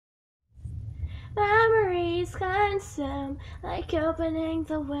bodies consume, like opening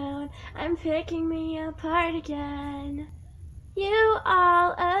the wound. I'm picking me apart again. You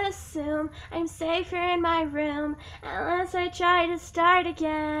all assume I'm safer in my room unless I try to start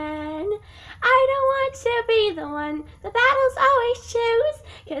again. I don't want to be the one the battles always choose,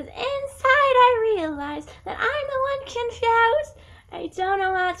 'cause inside I realize that I'm the one confused. I don't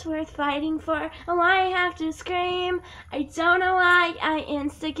know what's worth fighting for and why I have to scream. I don't know why I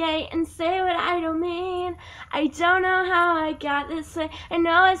instigate and say what I don't mean. I don't know how I got this way. I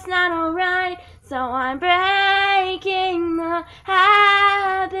know it's not alright, so I'm breaking the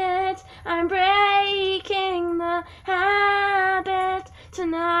habit. I'm breaking the habit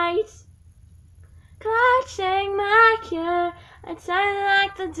tonight. Clutching my cure, I try to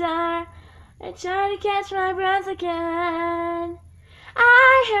lock the door. I try to catch my breath again.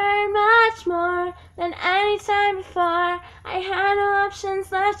 I heard much more than any time before. I had no options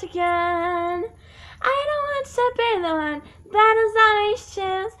left again. I don't want to be the one battles always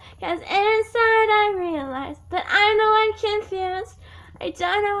choose, 'cause inside I realize that I'm the one confused. I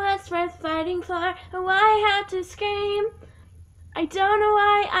don't know what's worth fighting for or why I have to scream. I don't know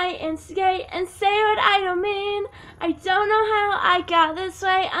why I instigate and say what I don't mean. I don't know how I got this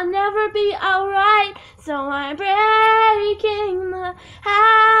way. I'll never be alright, so I'm breaking the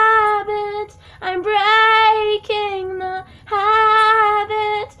habit. I'm breaking the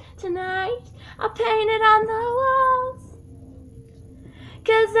habit tonight. I'll paint it on the walls,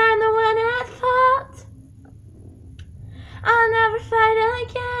 'cause I'm the one at fault. I'll never fight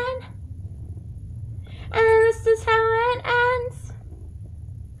again, and then this is how it ends.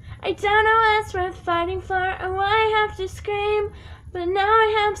 I don't know what's worth fighting for or why I have to scream, but now I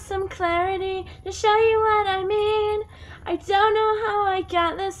have some clarity to show you what I mean. I don't know how I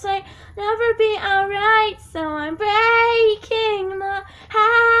got this way, never be alright, so I'm breaking the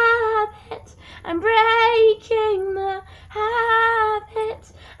habit. I'm breaking